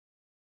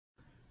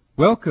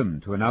Welcome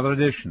to another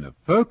edition of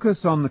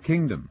Focus on the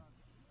Kingdom.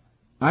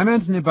 I'm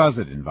Anthony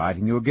Buzzard,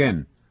 inviting you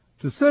again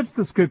to search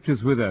the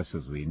Scriptures with us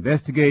as we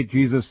investigate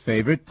Jesus'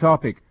 favorite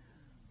topic,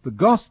 the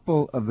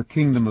gospel of the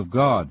kingdom of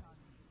God.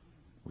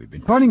 We've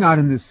been pointing out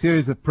in this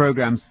series of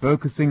programs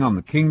focusing on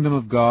the kingdom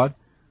of God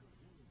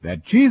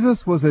that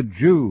Jesus was a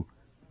Jew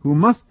who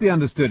must be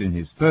understood in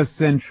his first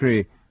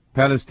century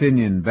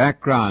Palestinian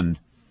background.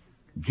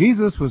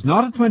 Jesus was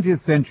not a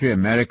 20th century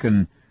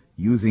American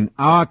using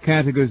our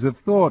categories of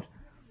thought.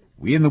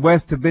 We in the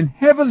West have been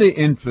heavily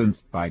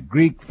influenced by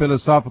Greek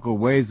philosophical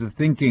ways of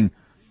thinking.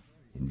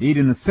 Indeed,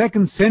 in the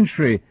 2nd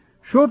century,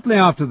 shortly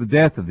after the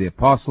death of the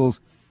apostles,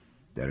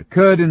 there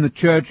occurred in the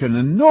church an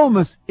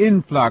enormous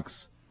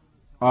influx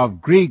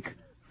of Greek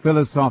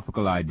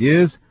philosophical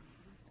ideas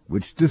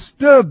which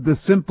disturbed the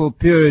simple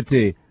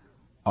purity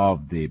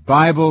of the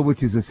Bible,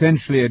 which is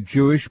essentially a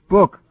Jewish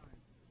book.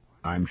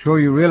 I'm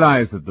sure you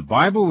realize that the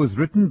Bible was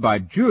written by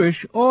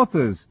Jewish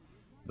authors.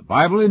 The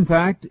Bible, in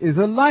fact, is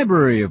a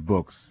library of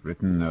books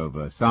written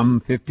over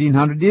some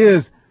 1,500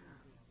 years,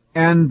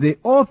 and the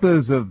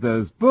authors of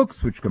those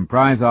books which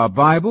comprise our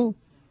Bible,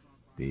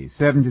 the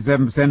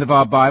 77% of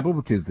our Bible,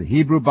 which is the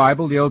Hebrew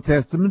Bible, the Old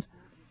Testament,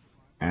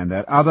 and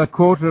that other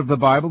quarter of the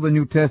Bible, the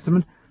New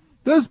Testament,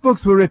 those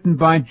books were written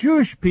by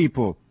Jewish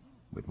people,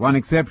 with one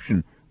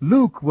exception.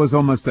 Luke was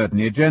almost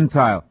certainly a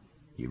Gentile.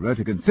 He wrote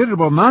a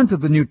considerable amount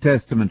of the New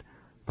Testament,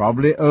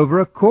 probably over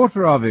a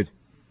quarter of it.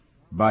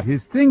 But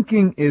his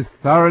thinking is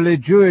thoroughly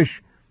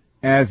Jewish,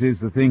 as is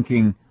the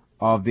thinking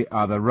of the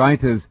other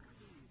writers.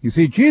 You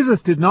see, Jesus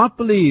did not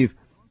believe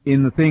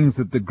in the things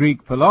that the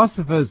Greek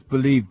philosophers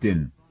believed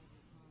in.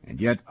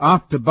 And yet,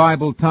 after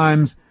Bible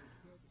times,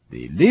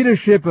 the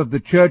leadership of the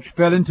church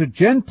fell into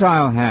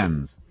Gentile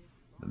hands.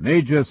 The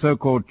major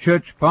so-called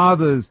church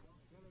fathers,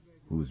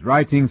 whose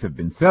writings have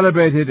been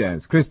celebrated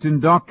as Christian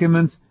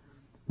documents,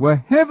 were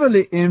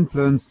heavily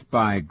influenced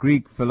by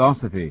Greek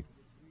philosophy.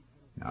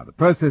 Now, the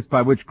process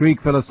by which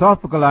Greek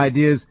philosophical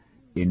ideas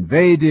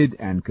invaded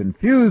and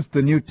confused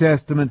the New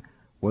Testament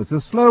was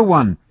a slow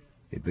one.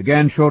 It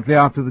began shortly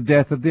after the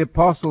death of the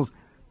apostles.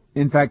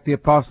 In fact, the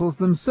apostles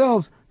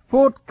themselves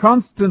fought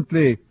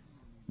constantly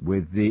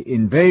with the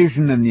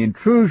invasion and the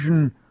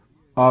intrusion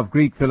of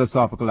Greek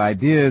philosophical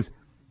ideas,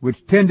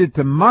 which tended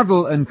to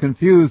muddle and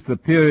confuse the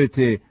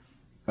purity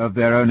of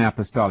their own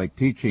apostolic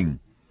teaching.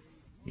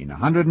 In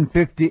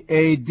 150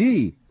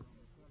 A.D.,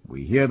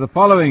 we hear the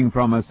following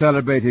from a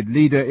celebrated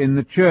leader in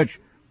the church.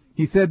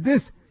 He said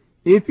this: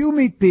 "If you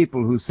meet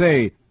people who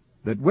say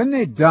that when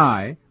they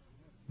die,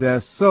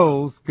 their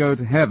souls go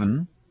to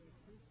heaven,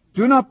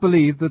 do not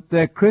believe that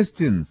they're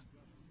Christians."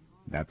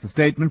 That's a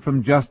statement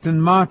from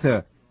Justin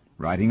Martyr,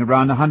 writing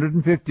around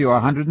 150 or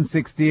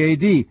 160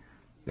 A.D.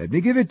 Let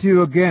me give it to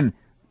you again.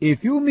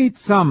 If you meet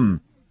some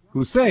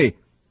who say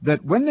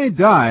that when they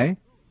die,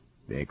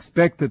 they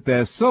expect that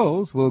their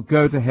souls will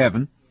go to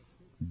heaven,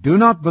 do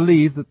not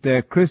believe that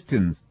they're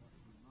Christians.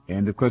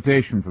 End of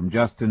quotation from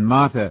Justin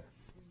Martyr.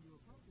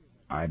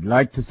 I'd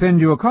like to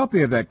send you a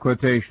copy of that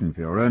quotation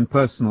for your own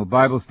personal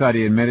Bible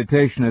study and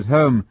meditation at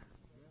home.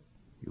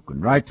 You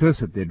can write to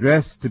us at the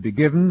address to be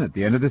given at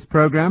the end of this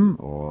program,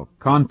 or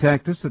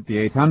contact us at the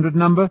 800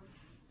 number,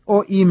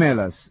 or email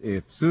us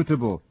if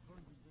suitable.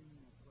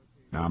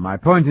 Now, my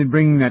point in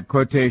bringing that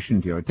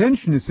quotation to your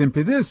attention is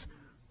simply this,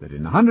 that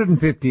in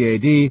 150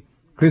 A.D.,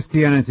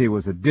 Christianity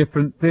was a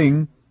different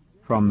thing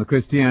from the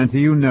Christianity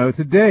you know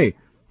today.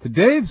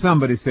 Today, if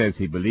somebody says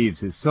he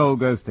believes his soul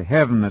goes to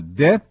heaven at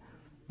death,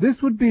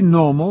 this would be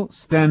normal,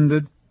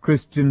 standard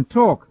Christian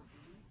talk.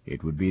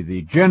 It would be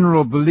the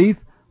general belief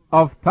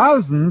of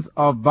thousands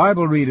of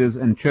Bible readers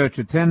and church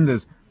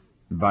attenders.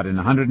 But in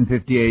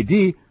 150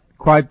 A.D.,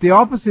 quite the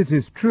opposite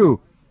is true.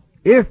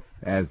 If,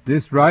 as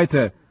this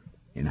writer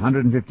in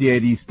 150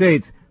 A.D.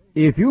 states,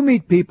 if you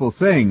meet people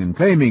saying and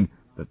claiming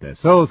that their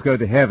souls go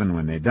to heaven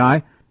when they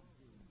die,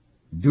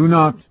 do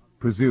not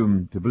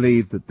presume to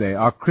believe that they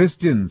are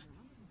Christians.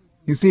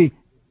 You see,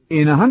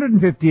 in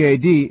 150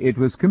 A.D., it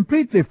was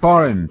completely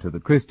foreign to the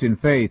Christian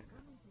faith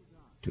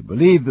to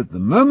believe that the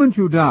moment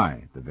you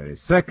die, the very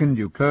second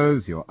you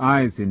close your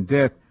eyes in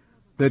death,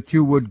 that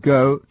you would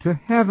go to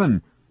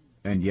heaven.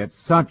 And yet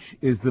such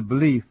is the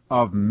belief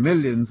of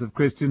millions of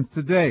Christians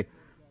today.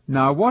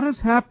 Now, what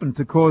has happened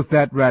to cause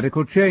that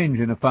radical change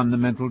in a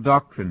fundamental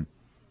doctrine?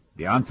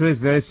 The answer is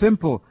very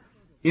simple.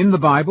 In the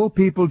Bible,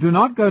 people do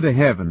not go to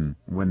heaven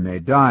when they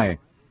die.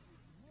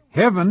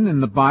 Heaven in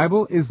the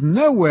Bible is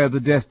nowhere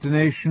the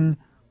destination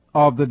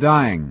of the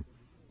dying,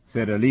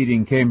 said a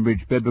leading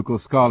Cambridge biblical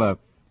scholar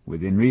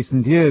within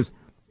recent years.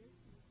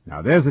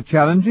 Now, there's a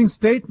challenging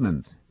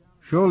statement,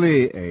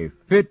 surely a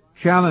fit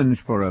challenge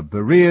for a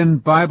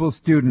Berean Bible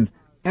student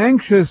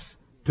anxious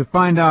to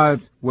find out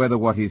whether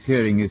what he's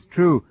hearing is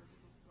true.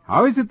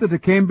 How is it that a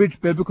Cambridge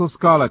biblical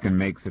scholar can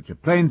make such a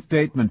plain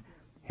statement,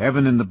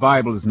 heaven in the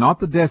Bible is not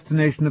the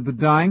destination of the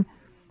dying?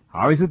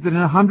 How is it that in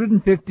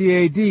 150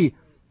 A.D.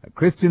 a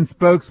Christian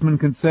spokesman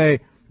can say,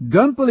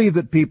 don't believe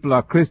that people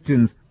are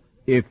Christians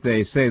if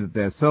they say that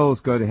their souls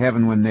go to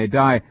heaven when they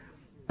die,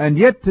 and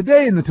yet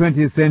today in the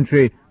 20th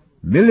century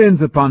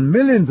millions upon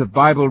millions of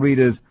Bible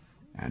readers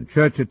and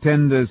church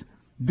attenders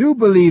do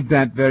believe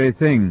that very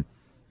thing.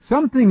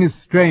 Something is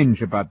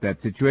strange about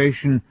that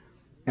situation,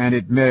 and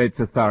it merits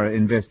a thorough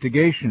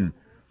investigation.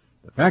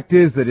 The fact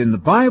is that in the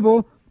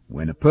Bible,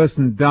 when a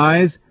person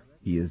dies,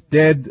 he is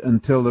dead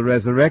until the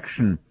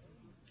resurrection,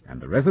 and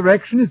the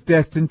resurrection is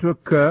destined to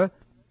occur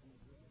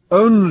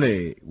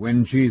only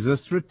when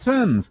Jesus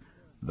returns.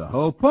 The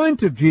whole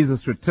point of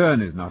Jesus'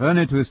 return is not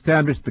only to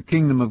establish the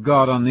kingdom of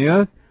God on the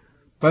earth,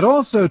 but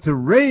also to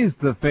raise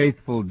the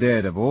faithful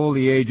dead of all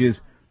the ages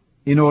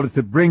in order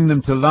to bring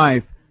them to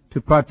life,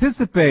 to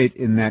participate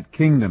in that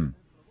kingdom.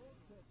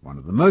 One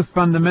of the most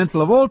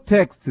fundamental of all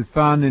texts is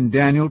found in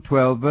Daniel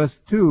 12, verse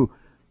 2,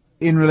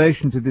 in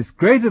relation to this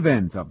great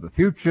event of the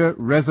future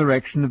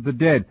resurrection of the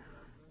dead.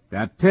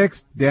 That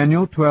text,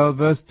 Daniel 12,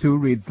 verse 2,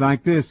 reads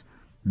like this: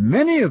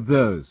 "Many of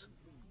those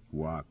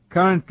who are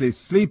currently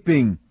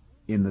sleeping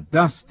in the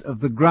dust of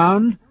the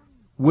ground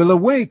will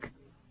awake,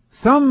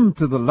 some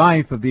to the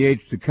life of the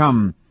age to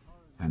come,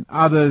 and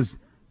others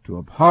to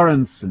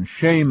abhorrence and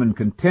shame and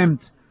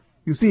contempt."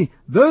 You see,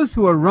 those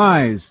who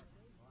arise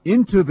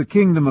into the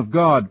kingdom of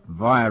God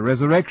via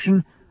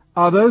resurrection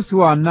are those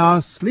who are now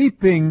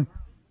sleeping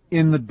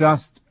in the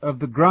dust of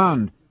the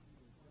ground.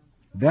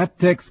 That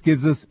text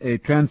gives us a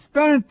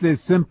transparently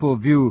simple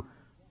view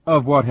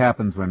of what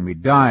happens when we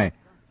die.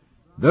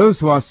 Those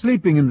who are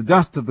sleeping in the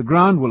dust of the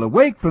ground will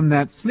awake from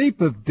that sleep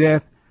of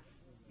death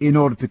in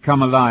order to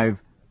come alive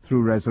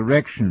through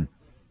resurrection.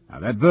 Now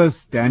that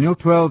verse, Daniel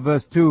 12,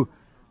 verse 2,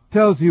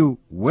 tells you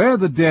where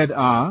the dead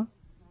are,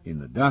 in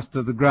the dust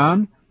of the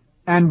ground,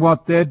 and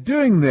what they're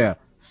doing there,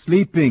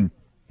 sleeping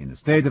in a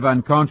state of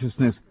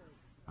unconsciousness.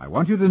 I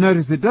want you to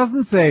notice it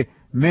doesn't say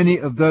many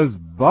of those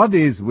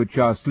bodies which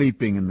are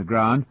sleeping in the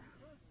ground.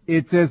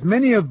 It says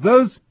many of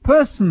those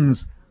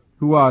persons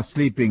who are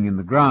sleeping in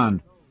the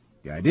ground.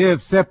 The idea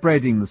of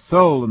separating the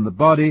soul and the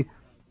body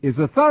is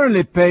a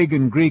thoroughly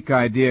pagan Greek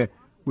idea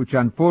which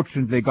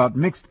unfortunately got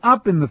mixed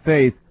up in the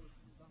faith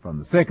from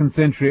the 2nd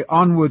century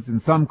onwards in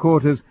some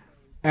quarters,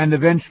 and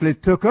eventually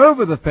took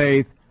over the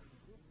faith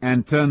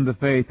and turned the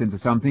faith into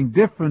something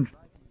different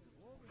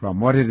from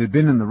what it had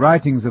been in the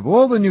writings of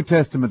all the New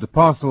Testament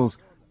apostles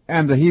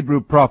and the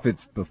Hebrew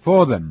prophets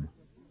before them.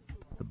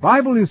 The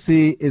Bible, you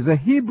see, is a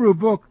Hebrew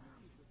book,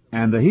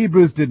 and the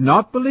Hebrews did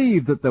not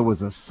believe that there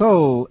was a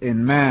soul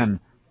in man,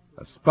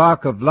 a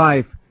spark of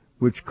life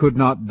which could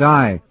not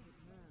die.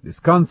 This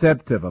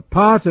concept of a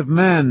part of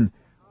man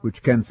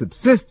which can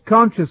subsist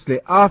consciously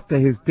after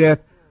his death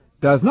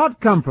does not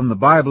come from the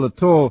Bible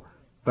at all,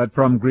 but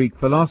from Greek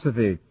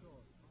philosophy.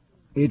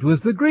 It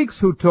was the Greeks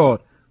who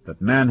taught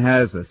that man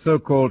has a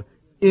so-called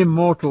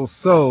immortal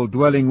soul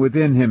dwelling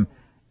within him,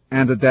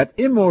 and that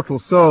immortal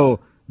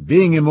soul,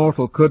 being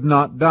immortal, could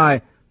not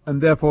die,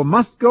 and therefore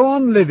must go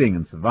on living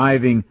and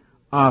surviving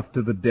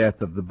after the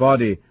death of the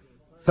body.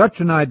 Such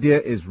an idea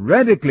is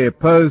radically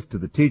opposed to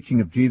the teaching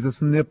of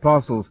Jesus and the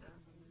apostles,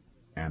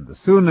 and the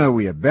sooner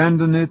we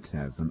abandon it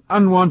as an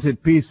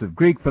unwanted piece of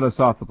Greek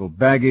philosophical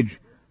baggage,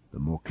 the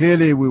more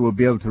clearly we will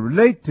be able to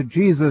relate to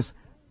Jesus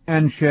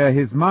and share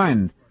his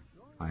mind.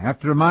 I have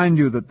to remind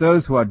you that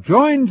those who are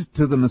joined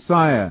to the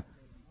Messiah,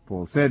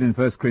 Paul said in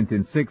 1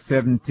 Corinthians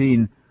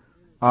 6:17,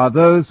 are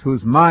those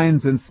whose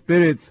minds and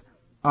spirits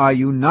are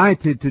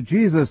united to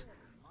Jesus.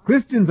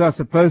 Christians are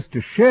supposed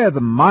to share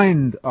the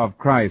mind of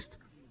Christ,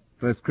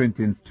 1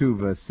 Corinthians 2,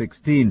 verse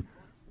 16,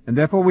 and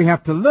therefore we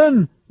have to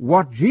learn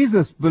what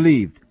Jesus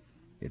believed.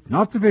 It's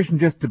not sufficient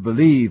just to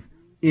believe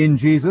in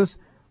Jesus.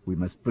 We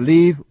must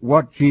believe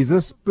what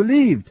Jesus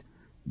believed.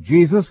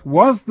 Jesus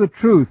was the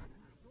truth,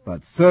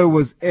 but so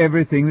was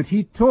everything that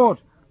he taught,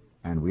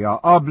 and we are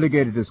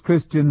obligated as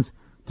Christians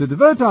to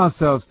devote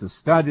ourselves to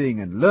studying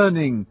and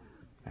learning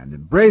and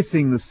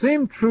embracing the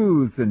same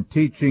truths and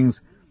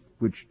teachings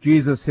which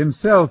Jesus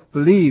himself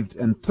believed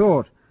and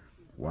taught.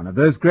 One of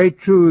those great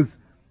truths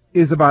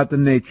is about the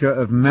nature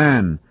of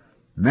man.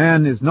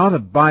 Man is not a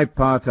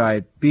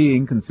bipartite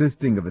being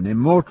consisting of an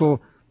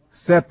immortal,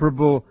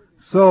 separable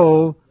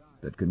soul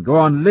that can go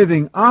on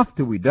living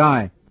after we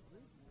die.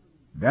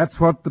 That's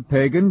what the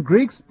pagan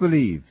Greeks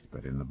believed.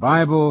 But in the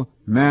Bible,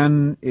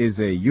 man is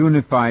a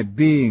unified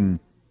being,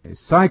 a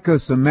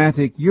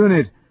psychosomatic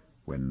unit.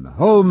 When the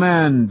whole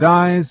man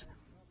dies,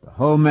 the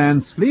whole man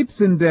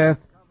sleeps in death,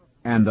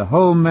 and the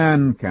whole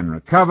man can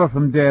recover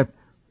from death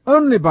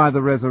only by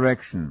the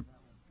resurrection.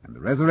 And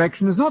the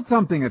resurrection is not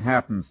something that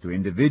happens to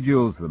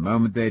individuals the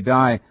moment they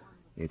die.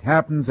 It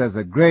happens as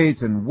a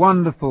great and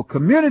wonderful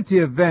community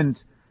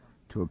event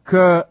to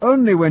occur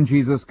only when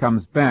Jesus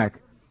comes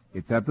back.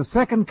 It's at the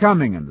second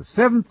coming and the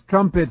 7th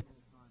trumpet,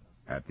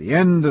 at the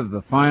end of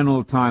the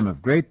final time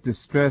of great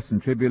distress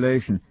and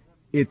tribulation.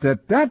 It's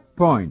at that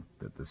point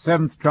that the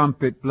 7th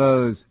trumpet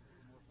blows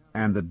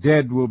and the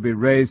dead will be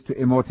raised to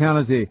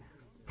immortality.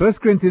 1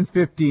 Corinthians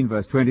 15,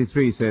 verse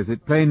 23 says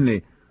it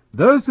plainly.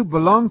 Those who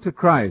belong to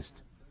Christ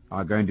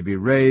are going to be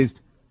raised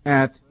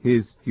at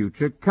his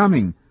future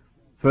coming.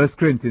 1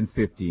 Corinthians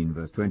 15,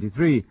 verse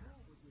 23.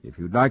 If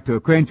you'd like to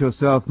acquaint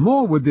yourself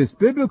more with this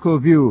biblical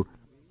view,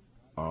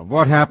 of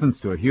what happens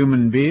to a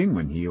human being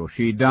when he or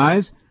she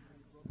dies,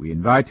 we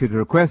invite you to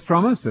request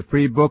from us a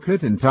free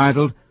booklet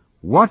entitled,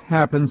 What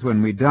Happens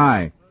When We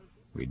Die?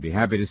 We'd be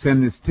happy to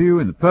send this to you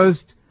in the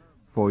post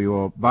for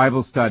your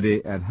Bible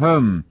study at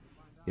home.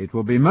 It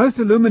will be most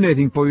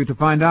illuminating for you to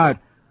find out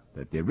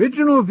that the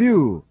original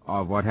view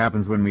of what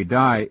happens when we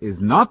die is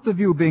not the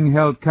view being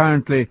held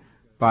currently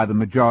by the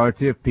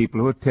majority of people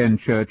who attend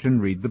church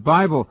and read the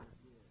Bible.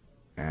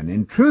 An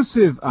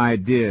intrusive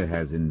idea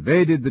has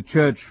invaded the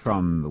church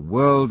from the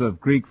world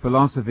of Greek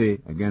philosophy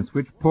against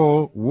which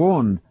Paul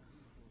warned.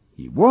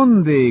 He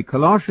warned the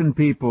Colossian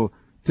people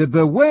to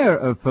beware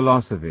of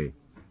philosophy.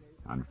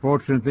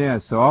 Unfortunately,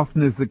 as so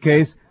often is the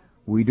case,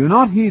 we do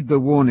not heed the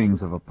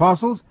warnings of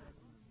apostles,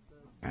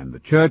 and the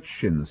church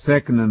in the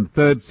 2nd and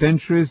 3rd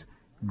centuries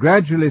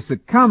gradually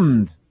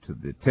succumbed to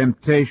the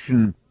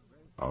temptation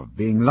of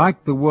being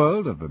like the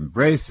world, of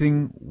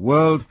embracing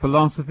world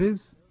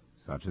philosophies,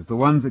 such as the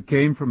ones that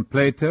came from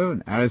Plato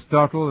and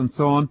Aristotle and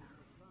so on.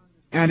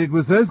 And it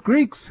was those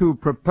Greeks who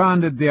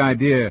propounded the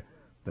idea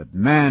that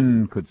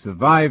man could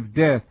survive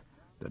death,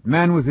 that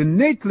man was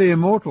innately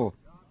immortal.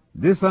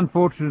 This,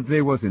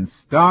 unfortunately, was in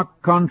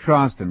stark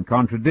contrast and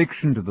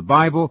contradiction to the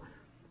Bible,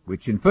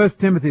 which in 1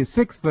 Timothy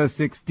 6, verse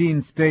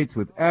 16, states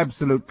with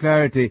absolute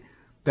clarity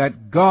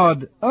that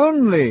God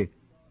only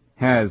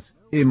has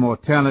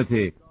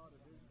immortality.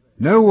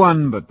 No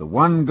one but the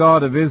one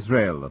God of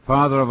Israel, the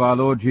Father of our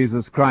Lord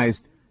Jesus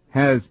Christ,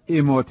 has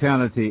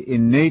immortality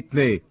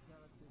innately.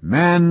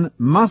 Man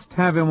must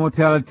have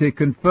immortality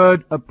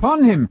conferred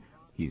upon him.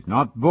 He's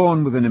not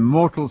born with an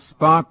immortal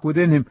spark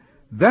within him.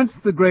 That's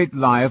the great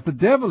lie of the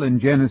devil in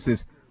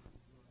Genesis.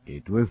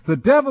 It was the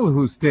devil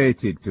who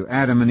stated to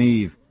Adam and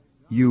Eve,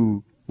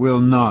 "You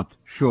will not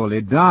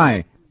surely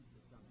die."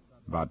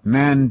 But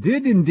man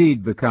did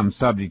indeed become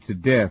subject to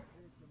death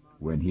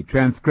when he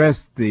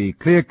transgressed the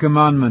clear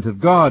commandment of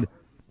God,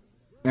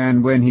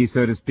 and when he,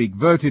 so to speak,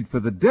 voted for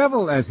the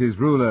devil as his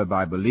ruler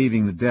by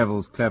believing the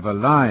devil's clever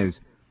lies.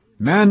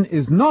 Man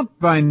is not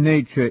by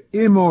nature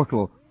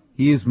immortal.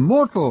 He is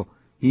mortal.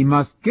 He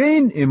must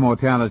gain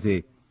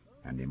immortality.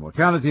 And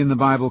immortality in the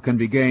Bible can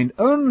be gained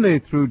only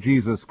through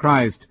Jesus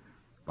Christ,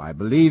 by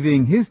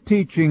believing his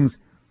teachings,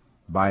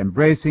 by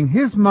embracing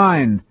his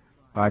mind,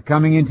 by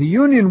coming into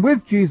union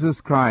with Jesus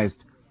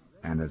Christ,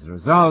 and as a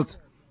result,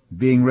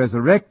 being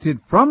resurrected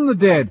from the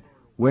dead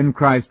when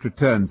Christ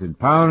returns in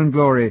power and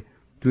glory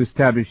to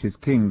establish his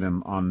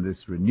kingdom on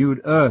this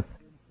renewed earth.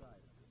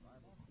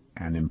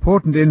 An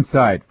important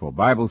insight for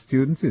Bible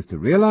students is to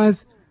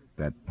realize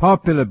that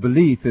popular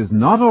belief is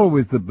not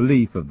always the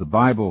belief of the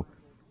Bible.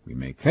 We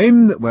may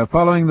claim that we're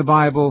following the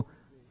Bible,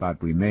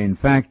 but we may in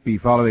fact be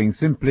following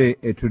simply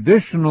a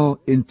traditional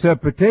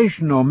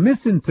interpretation or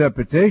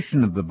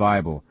misinterpretation of the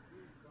Bible.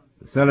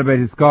 The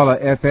celebrated scholar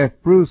F.F.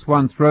 Bruce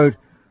once wrote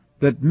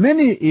that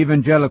many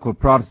evangelical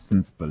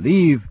Protestants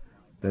believe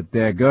that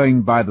they're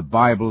going by the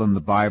Bible and the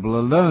Bible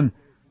alone,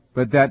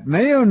 but that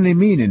may only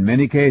mean in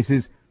many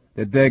cases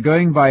that they're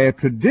going by a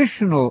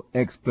traditional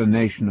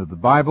explanation of the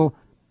Bible,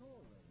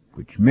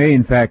 which may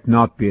in fact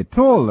not be at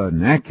all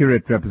an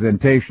accurate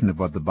representation of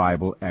what the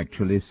Bible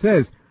actually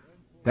says.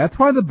 That's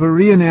why the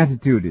Berean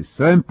attitude is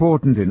so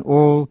important in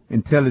all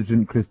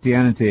intelligent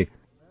Christianity.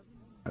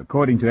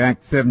 According to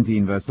Acts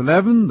 17, verse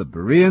 11, the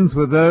Bereans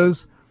were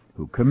those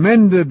who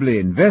commendably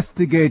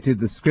investigated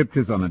the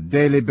Scriptures on a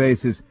daily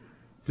basis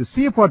to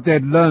see if what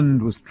they'd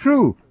learned was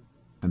true,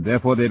 and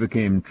therefore they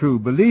became true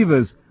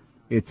believers.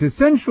 It's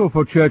essential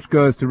for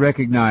churchgoers to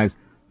recognize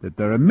that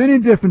there are many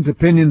different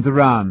opinions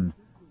around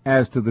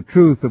as to the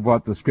truth of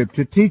what the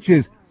Scripture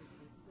teaches.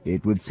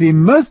 It would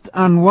seem most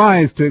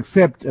unwise to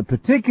accept a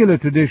particular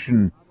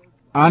tradition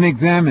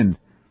unexamined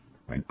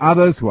when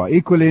others who are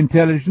equally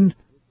intelligent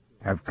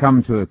have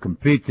come to a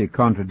completely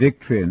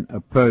contradictory and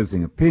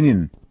opposing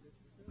opinion.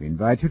 We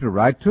invite you to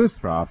write to us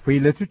for our free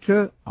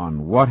literature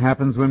on What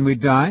Happens When We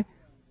Die,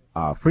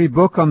 our free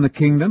book on the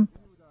kingdom,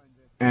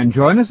 and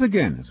join us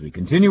again as we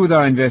continue with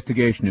our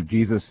investigation of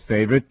Jesus'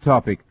 favorite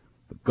topic,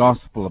 the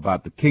gospel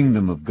about the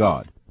kingdom of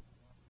God.